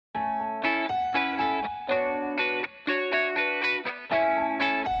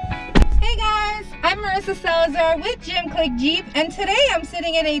Mrs. Salazar with Jim Click Jeep, and today I'm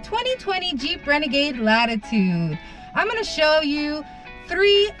sitting in a 2020 Jeep Renegade Latitude. I'm going to show you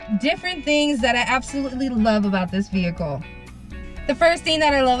 3 different things that I absolutely love about this vehicle. The first thing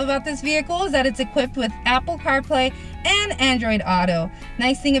that I love about this vehicle is that it's equipped with Apple CarPlay and Android Auto.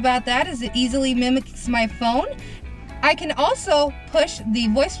 Nice thing about that is it easily mimics my phone. I can also push the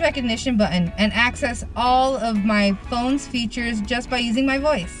voice recognition button and access all of my phone's features just by using my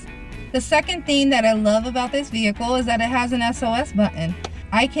voice. The second thing that I love about this vehicle is that it has an SOS button.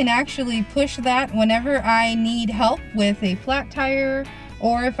 I can actually push that whenever I need help with a flat tire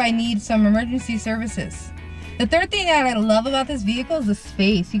or if I need some emergency services. The third thing that I love about this vehicle is the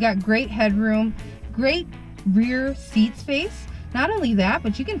space. You got great headroom, great rear seat space. Not only that,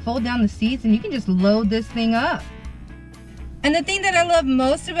 but you can fold down the seats and you can just load this thing up. And the thing that I love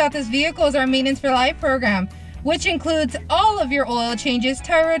most about this vehicle is our Maintenance for Life program, which includes all of your oil changes,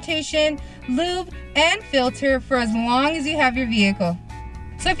 tire rotation, lube, and filter for as long as you have your vehicle.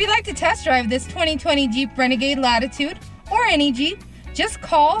 So if you'd like to test drive this 2020 Jeep Renegade Latitude or any Jeep, just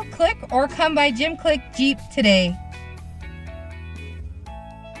call, click, or come by Jim Click Jeep today.